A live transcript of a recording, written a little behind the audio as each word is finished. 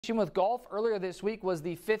With golf, earlier this week was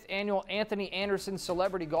the 5th annual Anthony Anderson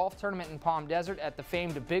Celebrity Golf Tournament in Palm Desert at the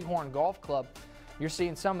famed Bighorn Golf Club. You're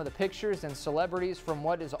seeing some of the pictures and celebrities from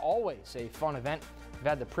what is always a fun event. We've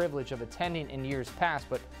had the privilege of attending in years past,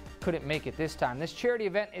 but couldn't make it this time. This charity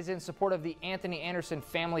event is in support of the Anthony Anderson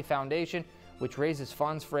Family Foundation, which raises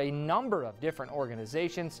funds for a number of different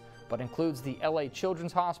organizations, but includes the LA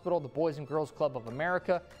Children's Hospital, the Boys and Girls Club of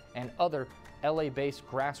America, and other LA-based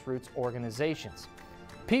grassroots organizations.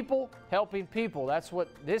 People helping people. That's what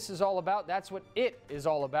this is all about. That's what it is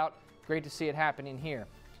all about. Great to see it happening here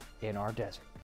in our desert.